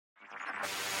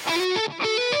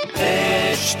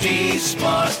HT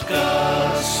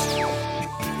Smartcast.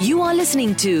 You are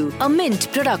listening to a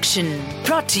Mint production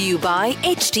brought to you by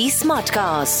HT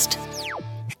Smartcast.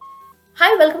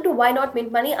 Hi, welcome to Why Not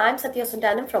Mint Money. I'm Satya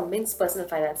Sundanam from Mint's personal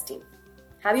finance team.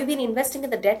 Have you been investing in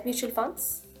the debt mutual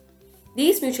funds?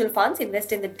 These mutual funds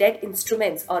invest in the debt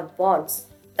instruments or bonds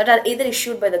that are either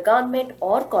issued by the government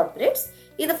or corporates,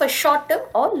 either for short-term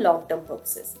or long-term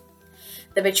purposes.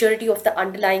 The maturity of the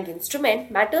underlying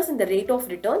instrument matters in the rate of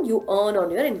return you earn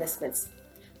on your investments,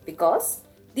 because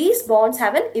these bonds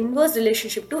have an inverse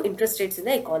relationship to interest rates in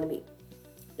the economy.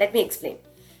 Let me explain.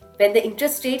 When the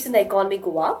interest rates in the economy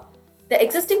go up, the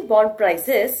existing bond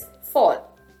prices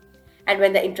fall. And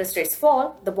when the interest rates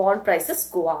fall, the bond prices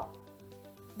go up.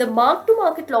 The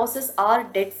mark-to-market losses our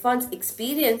debt funds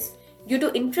experience due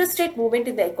to interest rate movement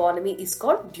in the economy is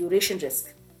called duration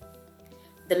risk.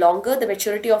 The longer the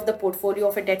maturity of the portfolio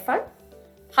of a debt fund,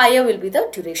 higher will be the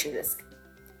duration risk.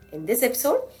 In this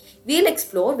episode, we'll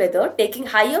explore whether taking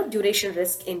higher duration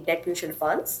risk in debt mutual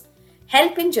funds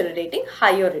help in generating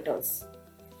higher returns.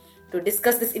 To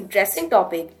discuss this interesting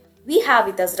topic, we have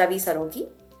with us Ravi Sarogi,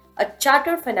 a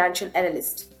chartered financial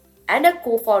analyst and a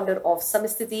co-founder of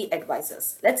Samastiti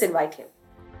Advisors. Let's invite him.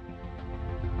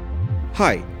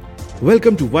 Hi,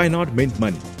 welcome to Why Not Mint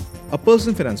Money, a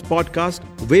personal finance podcast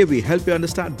where we help you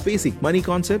understand basic money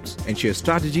concepts and share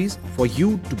strategies for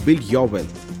you to build your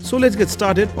wealth. So let's get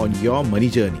started on your money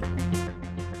journey.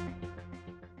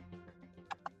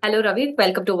 Hello Ravi,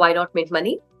 welcome to Why Not Mint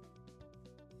Money.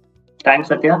 Thanks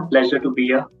Satya, pleasure to be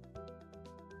here.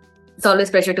 It's always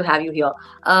a pleasure to have you here.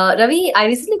 Ravi, I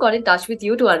recently got in touch with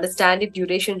you to understand if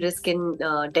duration risk in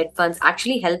debt funds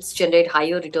actually helps generate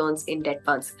higher returns in debt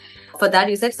funds. For that,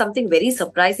 you said something very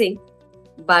surprising.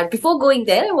 But before going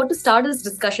there, I want to start this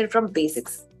discussion from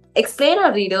basics. Explain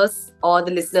our readers or the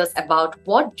listeners about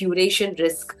what duration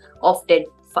risk of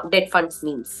debt funds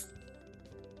means.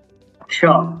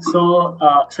 Sure. So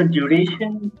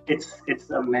duration, it's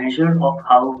a measure of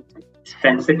how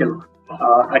sensitive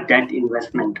a debt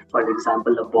investment, for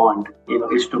example, a bond,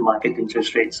 is to market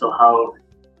interest rates. So how,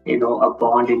 a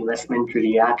bond investment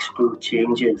reacts to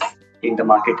changes in the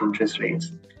market interest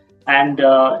rates. And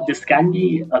this can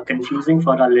be confusing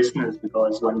for our listeners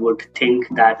because one would think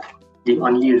that the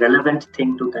only relevant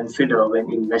thing to consider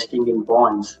when investing in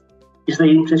bonds is the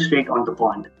interest rate on the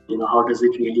bond. How does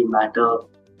it really matter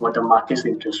what the market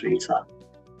interest rates are?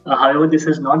 However, this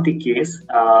is not the case.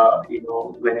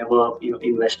 Whenever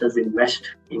investors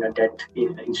invest in a debt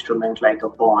instrument like a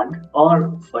bond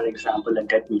or, for example, a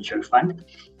debt mutual fund,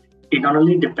 it not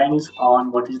only depends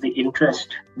on what is the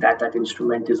interest that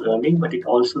instrument is earning, but it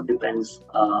also depends,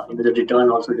 the return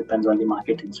also depends on the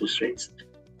market interest rates.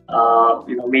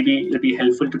 Maybe it'll be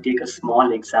helpful to take a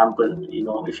small example.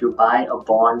 If you buy a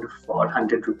bond for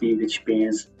 100 rupee, which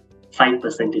pays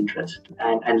 5% interest,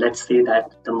 and let's say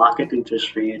that the market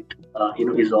interest rate,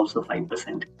 is also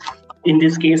 5%. In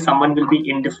this case, someone will be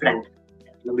indifferent,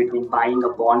 between buying a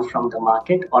bond from the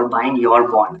market or buying your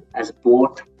bond, as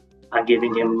both are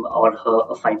giving him or her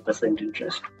a 5%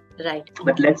 interest. Right.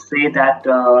 But let's say that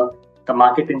the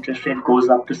market interest rate goes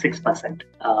up to 6%.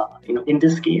 In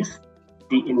this case,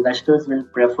 the investors will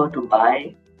prefer to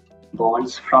buy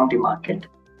bonds from the market,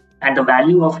 and the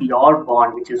value of your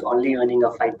bond, which is only earning a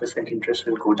 5% interest,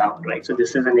 will go down, right? So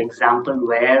this is an example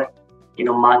where,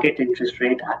 market interest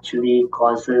rate actually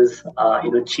causes,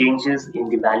 changes in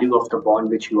the value of the bond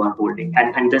which you are holding.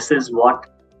 And this is what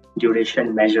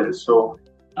duration measures. So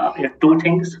two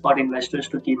things for investors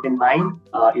to keep in mind.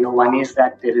 One is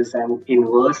that there is an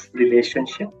inverse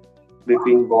relationship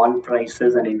between bond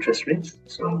prices and interest rates.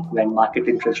 So when market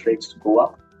interest rates go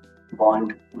up,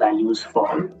 bond values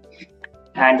fall.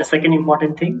 And the second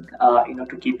important thing,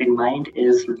 to keep in mind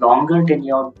is longer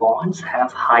tenure bonds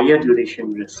have higher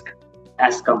duration risk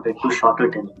as compared to shorter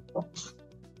tenure bonds.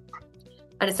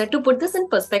 And so to put this in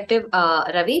perspective,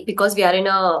 Ravi, because we are in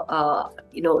a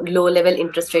low-level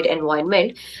interest rate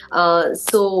environment,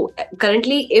 so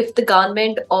currently, if the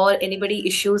government or anybody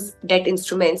issues debt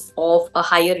instruments of a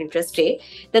higher interest rate,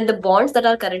 then the bonds that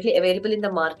are currently available in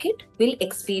the market will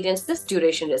experience this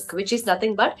duration risk, which is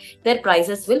nothing but their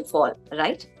prices will fall,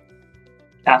 right?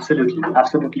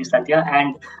 Absolutely, Satya.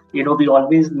 And we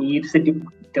always need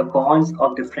the bonds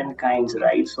of different kinds,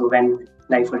 right? So when,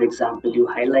 like for example, you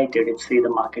highlighted, if say the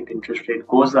market interest rate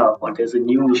goes up or there's a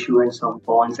new issuance of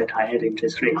bonds at higher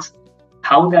interest rates,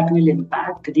 how that will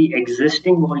impact the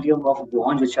existing volume of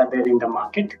bonds which are there in the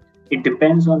market, it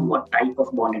depends on what type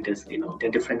of bond it is. There are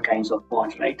different kinds of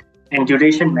bonds, right? And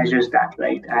duration measures that,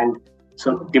 right? And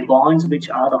so the bonds which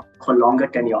are of a longer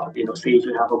tenure, say if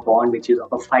you have a bond which is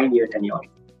of a 5-year tenure,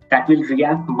 that will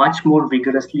react much more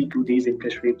vigorously to these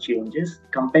interest rate changes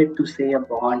compared to, say, a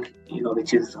bond,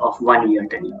 which is of 1 year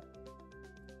tenure.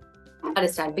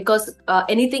 Understand, because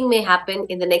anything may happen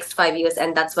in the next 5 years,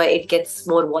 and that's why it gets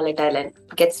more volatile and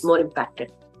gets more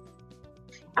impacted.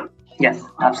 Yes,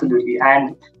 absolutely.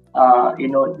 And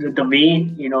the way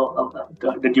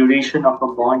the duration of a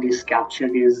bond is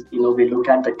captured is, we look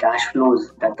at the cash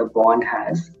flows that the bond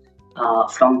has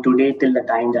from today till the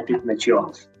time that it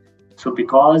matures. So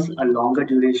because a longer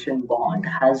duration bond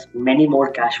has many more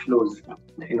cash flows,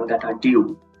 that are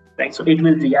due, right? So it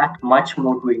will react much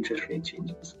more to interest rate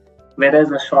changes.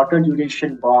 Whereas a shorter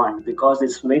duration bond, because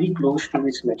it's very close to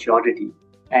its maturity,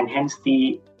 and hence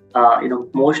the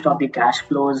most of the cash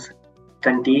flows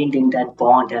contained in that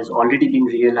bond has already been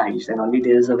realized, and only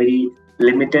there is a very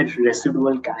limited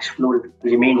residual cash flow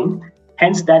remaining.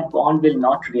 Hence, that bond will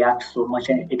not react so much,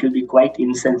 and it will be quite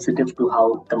insensitive to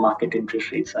how the market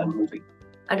interest rates are moving.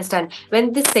 Understand.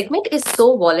 When this segment is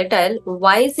so volatile,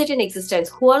 why is it in existence?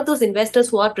 Who are those investors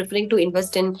who are preferring to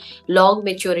invest in long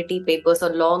maturity papers or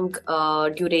long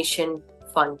duration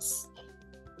funds?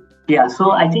 Yeah,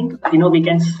 so I think we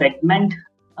can segment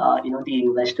the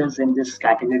investors in this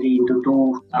category into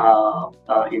two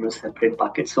separate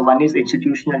buckets. So one is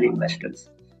institutional investors,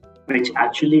 which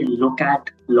actually look at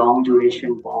long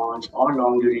duration bonds or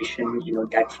long duration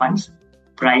debt funds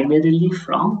primarily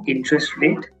from interest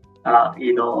rate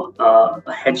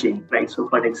hedging, right? So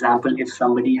for example, if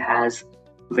somebody has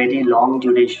very long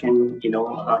duration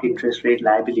interest rate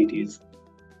liabilities,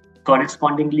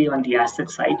 correspondingly on the asset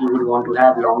side you would want to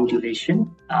have long duration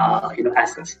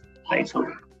assets, right? So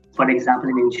for example,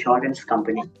 an insurance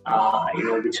company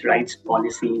which writes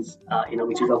policies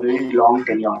which is a very long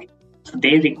tenure, so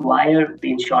they require the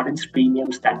insurance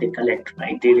premiums that they collect,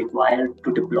 right? They require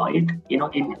to deploy it, in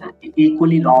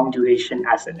equally long duration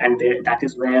asset, and that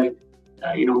is where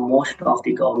most of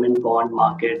the government bond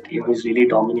market is really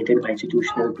dominated by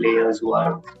institutional players who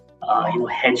are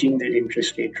hedging their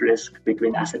interest rate risk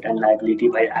between asset and liability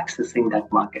by accessing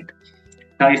that market.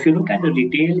 Now, if you look at the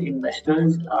retail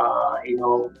investors,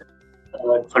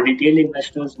 for retail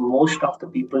investors, most of the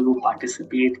people who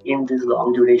participate in these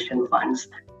long duration funds,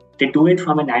 they do it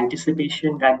from an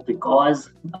anticipation that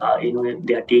because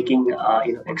they are taking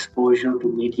exposure to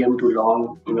medium to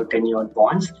long tenured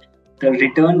bonds, the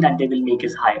return that they will make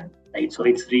is higher, right? So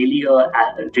it's really a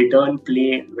return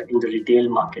play in the retail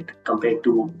market compared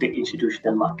to the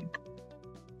institutional market.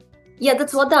 Yeah,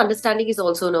 that's what the understanding is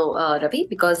also now, Ravi,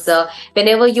 because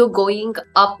whenever you're going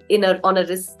up on a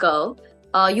risk curve,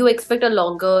 you expect a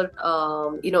longer,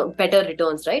 better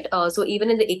returns, right? So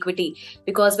even in the equity,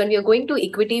 because when we are going to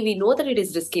equity, we know that it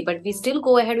is risky, but we still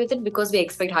go ahead with it because we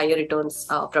expect higher returns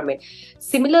from it.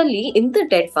 Similarly, in the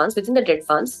debt funds, within the debt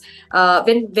funds,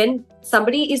 when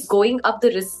somebody is going up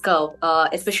the risk curve,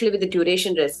 especially with the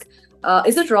duration risk,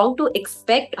 is it wrong to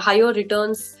expect higher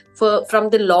returns from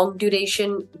the long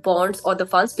duration bonds or the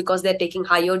funds because they're taking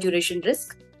higher duration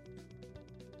risk?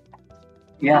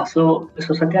 Yeah, so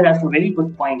Satya, that's a very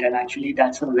good point, and actually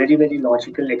that's a very, very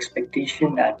logical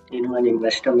expectation that an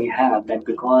investor may have, that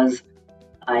because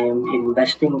I am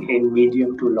investing in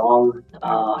medium to long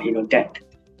debt,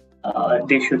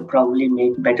 they should probably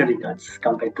make better returns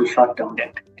compared to short-term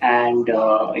debt. And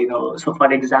so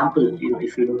for example,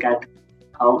 if you look at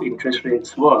how interest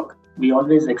rates work, we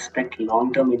always expect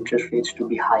long-term interest rates to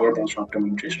be higher than short-term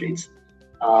interest rates.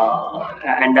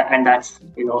 And that's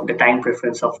the time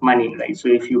preference of money, right? So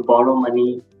if you borrow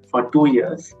money for 2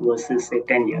 years versus say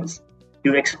 10 years,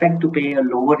 you expect to pay a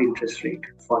lower interest rate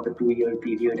for the 2-year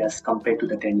period as compared to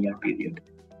the 10-year period,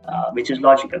 which is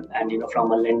logical. And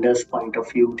from a lender's point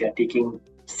of view, they're taking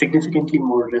significantly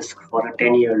more risk for a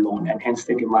 10-year loan, and hence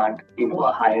they demand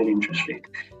a higher interest rate.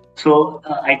 So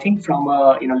I think from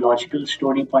a logical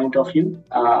story point of view,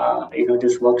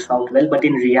 this works out well. But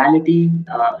in reality,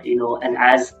 and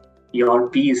as your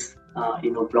piece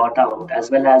brought out, as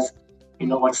well as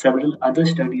what several other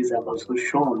studies have also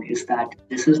shown, is that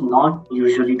this is not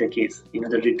usually the case.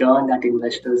 The return that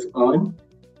investors earn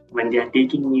when they are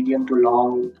taking medium to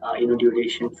long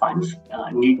duration funds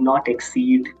need not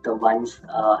exceed the ones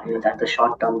that the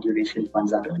short-term duration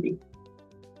funds are earning.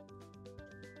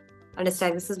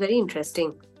 Understand. This is very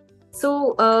interesting.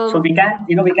 So we can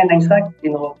in fact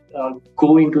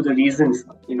go into the reasons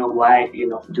why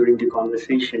during the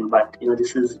conversation, but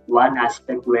this is one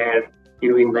aspect where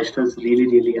investors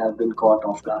really have been caught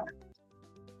off guard.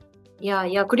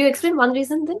 Yeah. Could you explain one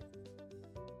reason then?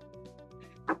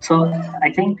 So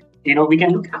I think we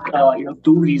can look at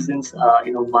two reasons.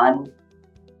 One,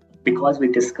 because we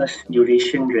discussed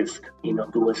duration risk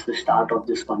towards the start of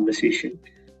this conversation.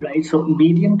 right? So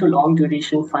medium to long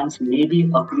duration funds may be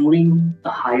accruing a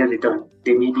higher return.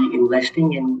 They may be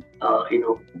investing in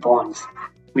bonds,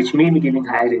 which may be giving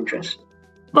higher interest.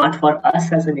 But for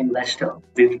us as an investor,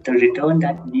 the return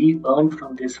that we earn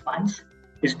from these funds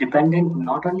is dependent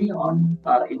not only on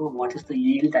what is the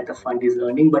yield that the fund is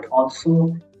earning, but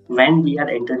also when we are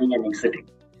entering and exiting,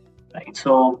 right?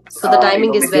 So the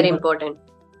timing is very important.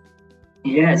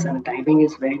 Yes, and timing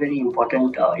is very, very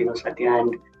important, Satya.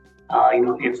 And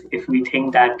if we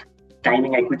think that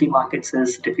timing equity markets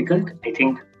is difficult, I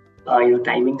think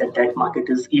timing the debt market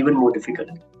is even more difficult.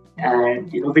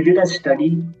 And we did a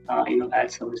study at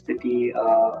Samastiti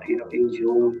in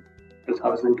June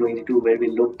 2022, where we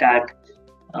looked at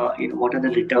what are the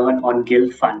return on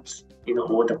gilt funds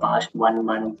over the past 1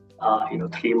 month,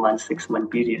 3 months,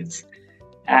 6-month periods.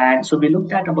 And so we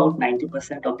looked at about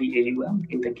 90% of the AUM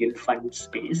in the gilt fund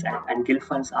space, and gilt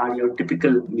funds are your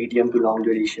typical medium to long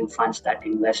duration funds that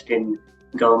invest in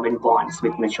government bonds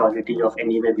with maturity of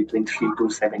anywhere between 3 to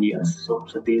 7 years. So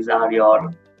these are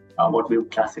your what we would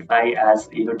classify as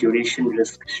duration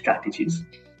risk strategies.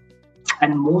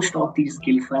 And most of these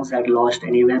gilt funds had lost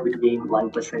anywhere between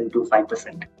 1% to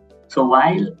 5%. So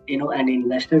while an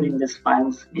investor in these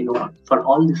funds, for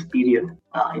all this period,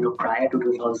 prior to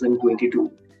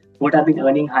 2022, would have been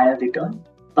earning higher return,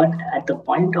 but at the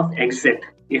point of exit,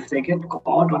 if they get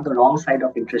caught on the wrong side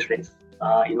of interest rates,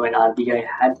 and RBI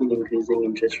had been increasing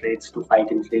interest rates to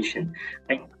fight inflation,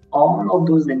 like all of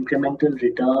those incremental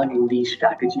return in these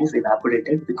strategies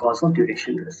evaporated because of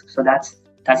duration risk. So that's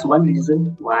one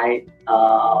reason why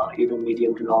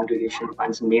medium to long duration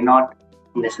funds may not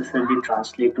necessarily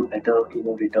translate to better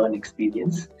return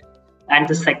experience. And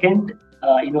the second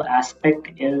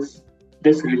aspect is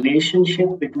this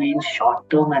relationship between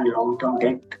short-term and long-term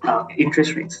debt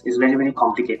interest rates is very, very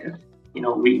complicated.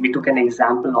 We took an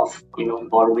example of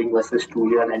borrowing versus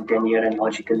 2-year and 10-year, and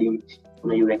logically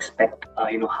you expect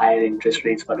higher interest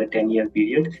rates for a 10-year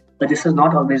period, but this is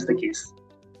not always the case.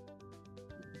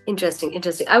 Interesting.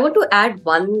 I want to add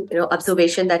one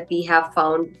observation that we have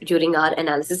found during our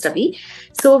analysis, Ravi.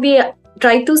 So we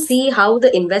tried to see how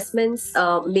the investments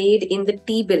made in the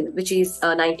T-bill, which is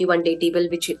a 91-day T-bill,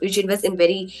 which invests in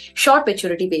very short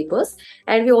maturity papers.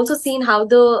 And we also seen how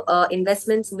the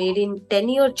investments made in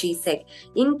 10-year G-Sec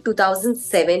in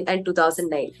 2007 and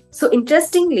 2009. So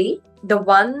interestingly, the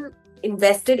one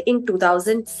invested in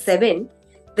 2007,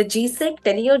 the G-Sec,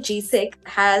 10-year G-Sec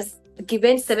has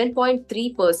given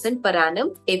 7.3% per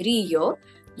annum every year,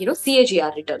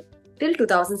 CAGR return till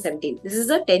 2017. This is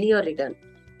a 10-year return.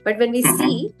 But when we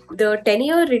see the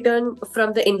 10-year return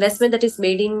from the investment that is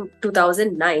made in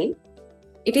 2009,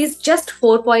 it is just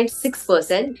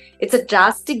 4.6%. It's a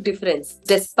drastic difference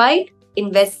despite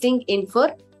investing in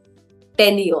for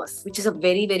 10 years, which is a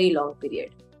very, very long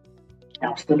period.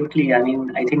 Absolutely. I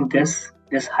mean, I think this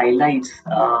highlights,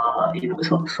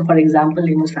 so for example,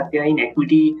 Satya, in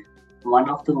equity, one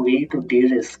of the way to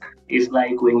de-risk is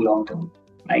by going long term,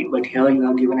 right? But here you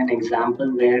have given an example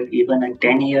where even a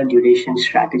 10-year duration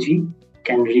strategy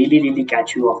can really, really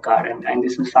catch you off guard. And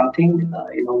this is something,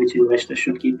 which investors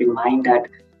should keep in mind that,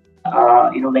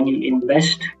 when you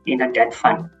invest in a debt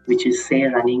fund, which is say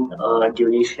running a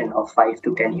duration of 5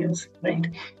 to 10 years, right?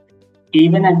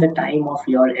 Even at the time of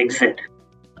your exit,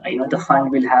 the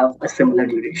fund will have a similar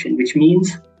duration, which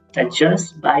means that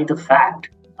just by the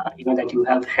fact that you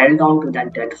have held on to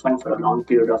that debt fund for a long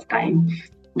period of time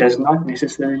does not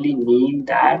necessarily mean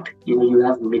that you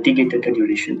have mitigated the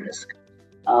duration risk.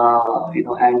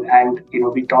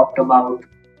 We talked about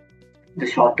the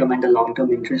short-term and the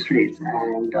long-term interest rates,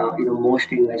 and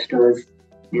most investors,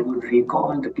 they will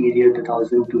recall the period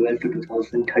 2012 to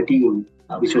 2013,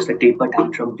 which was the taper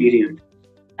tantrum period,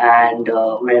 and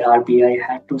where RBI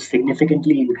had to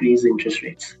significantly increase interest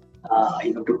rates,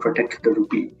 to protect the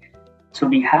rupee. So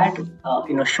we had,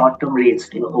 short-term rates,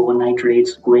 overnight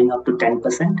rates going up to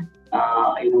 10%,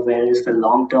 whereas the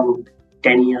long-term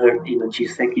 10-year,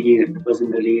 G-Sec yield was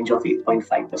in the range of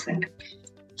 8.5%.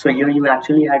 So here you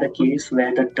actually had a case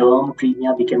where the term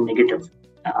premia became negative,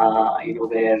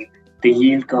 where the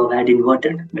yield curve had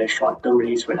inverted, where short-term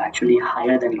rates were actually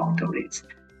higher than long-term rates.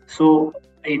 So,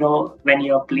 when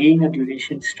you're playing a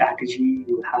duration strategy,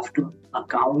 you have to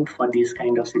account for these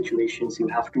kind of situations. You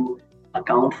have to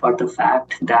account for the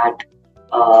fact that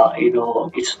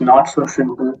it's not so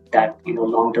simple that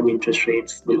long-term interest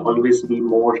rates will always be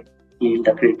more yield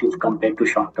accretive compared to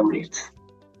short-term rates.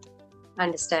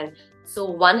 Understand. So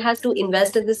one has to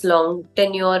invest in this long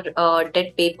tenure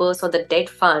debt papers or the debt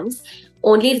funds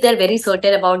only if they're very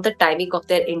certain about the timing of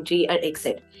their entry and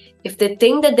exit. If they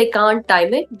think that they can't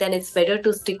time it, then it's better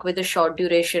to stick with the short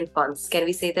duration funds. Can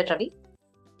we say that, Ravi?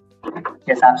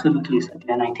 Yes, absolutely,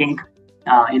 Satya. And I think,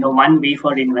 one way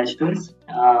for investors,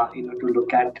 to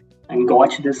look at and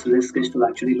gauge this risk is to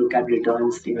actually look at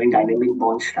returns, in dynamic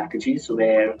bond strategies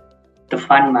where the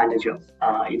fund manager,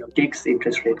 takes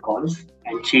interest rate calls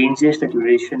and changes the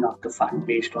duration of the fund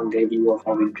based on their view of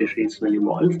how interest rates will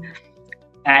evolve.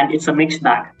 And it's a mixed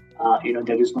bag.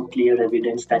 There is no clear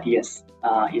evidence that yes,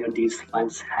 these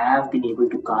funds have been able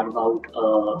to carve out,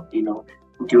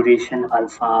 duration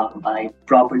alpha by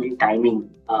properly timing,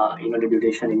 the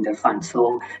duration in their fund.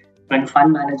 So when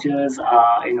fund managers,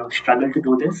 struggle to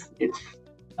do this, it's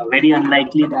very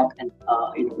unlikely that an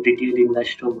retail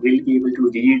investor will be able to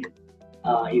read,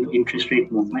 interest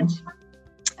rate movements,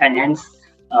 and hence,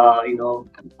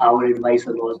 our advice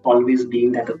was always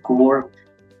being that the core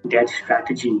debt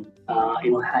strategy,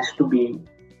 has to be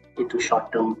into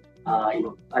short-term,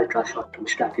 ultra short-term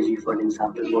strategy, for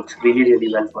example, works really,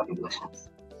 really well for investors.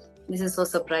 This is so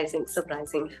surprising.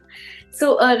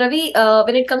 So, Ravi,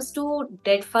 when it comes to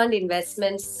debt fund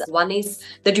investments, one is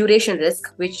the duration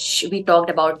risk, which we talked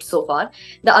about so far.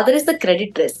 The other is the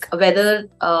credit risk, whether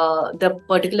the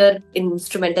particular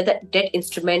instrument, the debt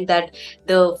instrument that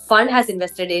the fund has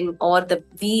invested in, or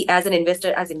we as an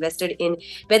investor has invested in,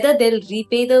 whether they'll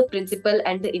repay the principal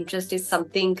and the interest is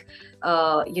something,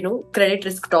 credit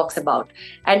risk talks about.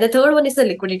 And the third one is the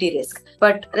liquidity risk.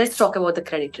 But let's talk about the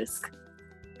credit risk.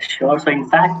 Sure. So in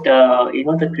fact,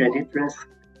 the credit risk,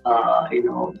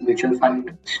 mutual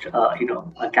fund,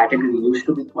 a category used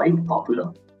to be quite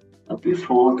popular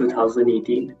before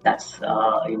 2018. That's,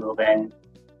 when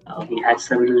we had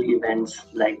several events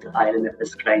like the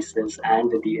IL&FS crisis and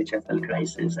the DHFL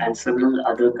crisis and several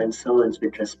other concerns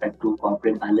with respect to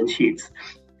corporate balance sheets.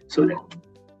 So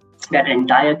that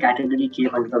entire category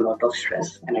came under a lot of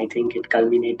stress. And I think it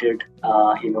culminated,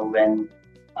 when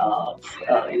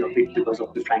because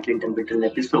of the Franklin Templeton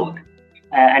episode,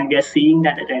 and we are seeing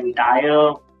that the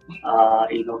entire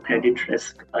credit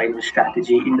risk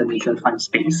strategy in the mutual fund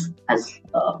space has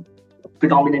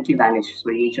predominantly vanished.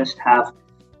 So you just have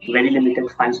very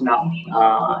limited funds now,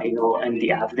 and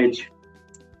the average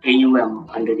AUM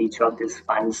under each of these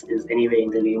funds is anywhere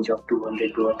in the range of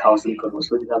 200 to 1,000 crores.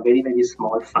 So these are very, very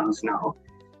small funds now.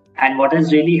 And what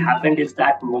has really happened is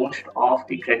that most of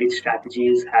the credit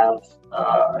strategies have,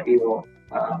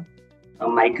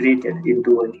 migrated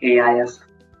into an AIF,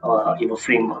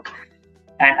 framework.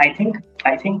 And I think,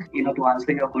 to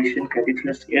answer your question, credit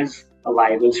risk is a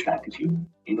viable strategy,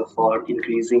 for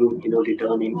increasing,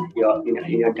 return in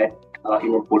your debt,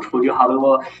 portfolio.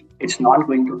 However, it's not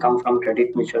going to come from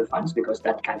credit mutual funds because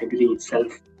that category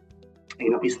itself,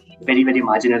 is very, very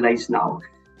marginalized now.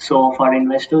 So for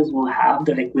investors who have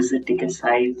the requisite ticket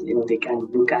size, they can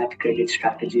look at credit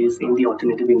strategies in the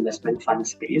alternative investment fund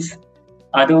space.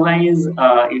 Otherwise,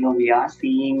 we are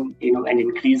seeing, an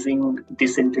increasing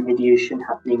disintermediation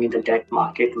happening in the debt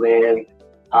market where,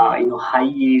 high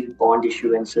yield bond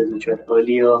issuances, which were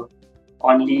earlier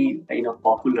only,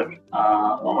 popular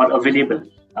or available,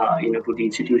 to the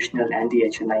institutional and the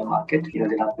HNI market.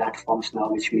 There are platforms now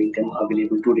which make them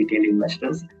available to retail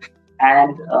investors.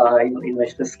 And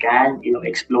investors can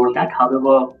explore that.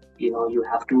 However, you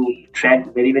have to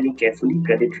tread very, very carefully.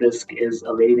 Credit risk is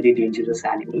a very, very dangerous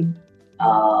animal.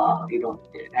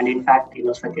 And in fact,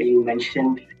 Satya, you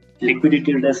mentioned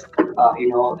liquidity risk,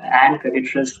 and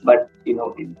credit risk, but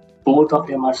both of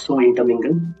them are so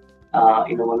intermingled.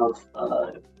 One of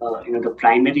the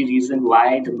primary reason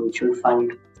why the mutual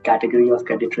fund category of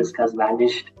credit risk has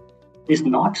vanished is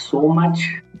not so much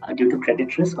due to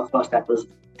credit risk. Of course, that was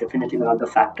definitely another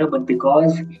factor, but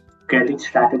because credit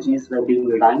strategies were being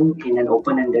run in an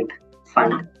open-ended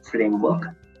fund framework,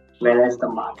 whereas the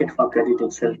market for credit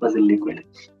itself was illiquid.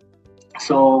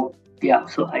 So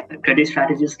credit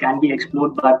strategies can be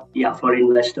explored, but for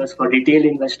investors, for retail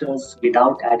investors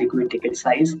without adequate ticket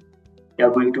size, they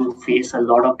are going to face a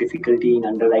lot of difficulty in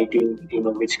underwriting,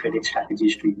 which credit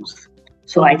strategies to use.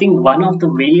 So I think one of the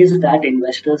ways that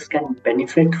investors can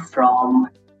benefit from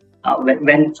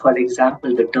when, for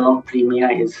example, the term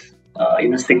premia is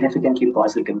significantly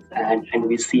positive, and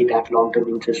we see that long-term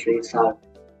interest rates are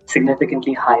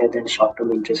significantly higher than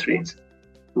short-term interest rates.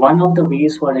 One of the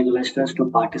ways for investors to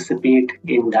participate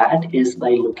in that is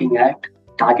by looking at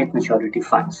target maturity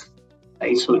funds.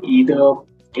 Right? So either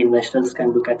investors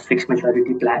can look at fixed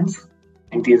maturity plans,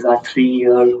 and these are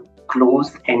 3-year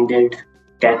closed-ended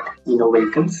debt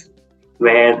vehicles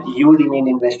where you remain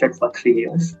invested for 3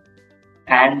 years,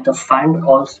 and the fund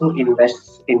also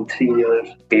invests in 3-year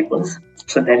papers.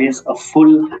 So there is a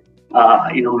full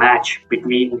match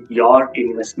between your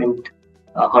investment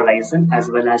horizon as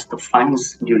well as the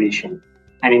fund's duration.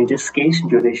 And in this case,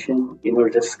 duration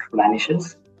risk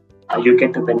vanishes. You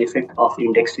get the benefit of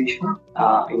indexation,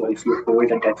 if you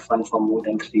hold a debt fund for more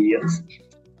than 3 years.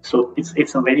 So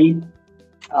it's a very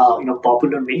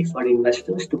popular way for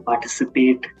investors to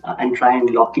participate and try and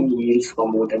lock in yields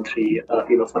for more than for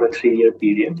a 3-year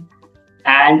period.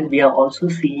 And we are also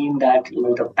seeing that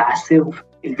the passive.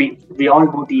 We all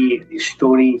know the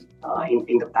story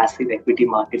in the passive equity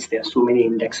markets. There are so many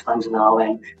index funds now,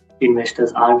 and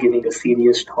investors are giving a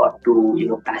serious thought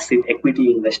to passive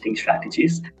equity investing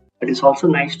strategies. But it's also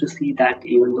nice to see that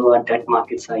even though our debt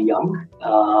markets are young,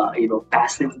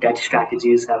 passive debt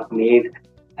strategies have made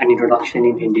an introduction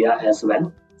in India as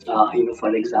well.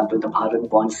 For example, the Bharat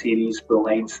Bond series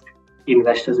provides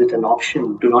investors with an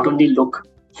option to not only look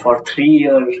for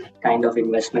 3-year kind of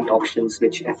investment options,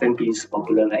 which FMP is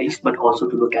popularized, but also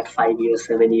to look at 5-year,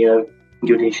 7-year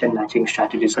duration matching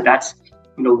strategies. So that's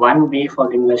one way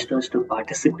for investors to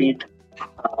participate,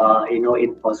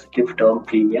 in positive term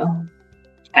premium,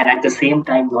 and at the same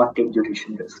time not take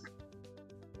duration risk.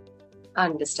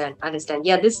 Understand.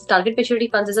 Yeah, this target maturity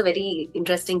funds is a very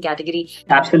interesting category.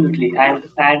 Absolutely, and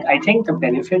I think the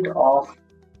benefit of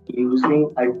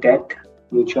using a debt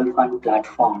mutual fund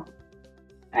platform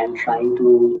and trying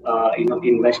to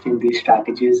invest in these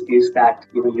strategies is that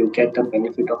you get the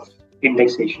benefit of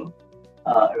indexation,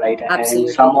 right? Absolutely,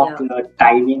 and some of the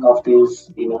timing of these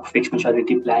fixed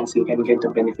maturity plans, you can get the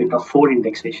benefit of 4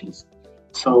 indexations.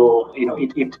 So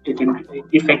it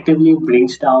effectively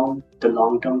brings down the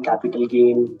long-term capital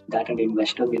gain that an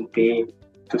investor will pay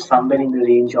to somewhere in the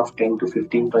range of 10 to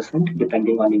 15%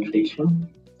 depending on inflation.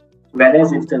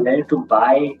 Whereas if they were to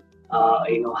buy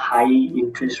high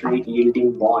interest rate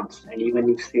yielding bonds, and even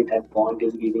if say that bond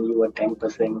is giving you a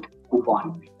 10%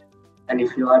 coupon, and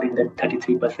if you are in the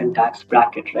 33% tax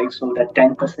bracket, right, so that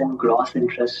 10% gross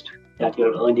interest that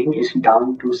you're earning is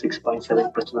down to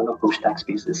 6.7% on a post-tax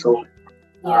basis. So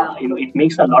it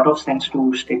makes a lot of sense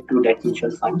to stick to debt mutual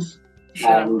funds. Sure.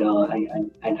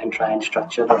 and try and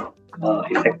structure a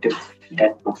effective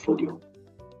debt portfolio.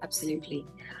 Absolutely.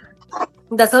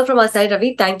 That's all from our side,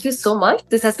 Ravi. Thank you so much.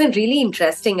 This has been really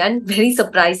interesting and very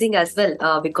surprising as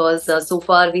well, because so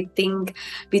far we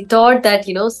thought that,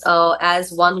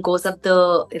 as one goes up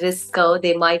the risk curve,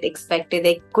 they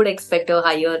could expect a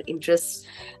higher interest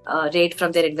rate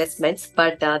from their investments.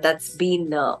 But that's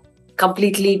been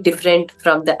completely different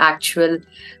from the actual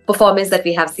performance that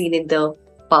we have seen in the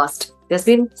past. It's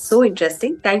been so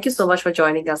interesting. Thank you so much for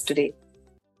joining us today.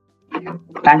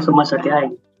 Thanks so much, Satya. I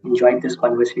enjoyed this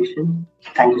conversation.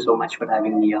 Thank you so much for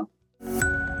having me here.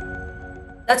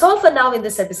 That's all for now in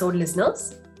this episode,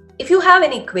 listeners. If you have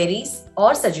any queries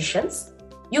or suggestions,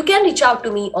 you can reach out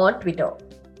to me on Twitter.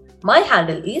 My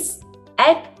handle is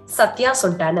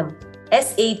 @SatyaSontanam,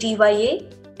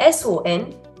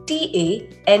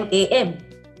 SatyaSontanam.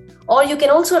 Or you can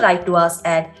also write to us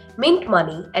at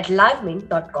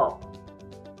mintmoney@livemint.com.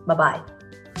 Bye-bye.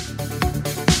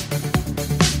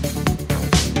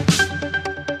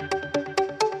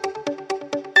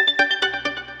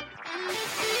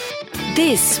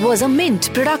 This was a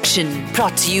Mint production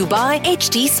brought to you by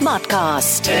HT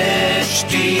Smartcast.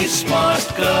 HT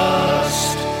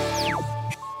Smartcast.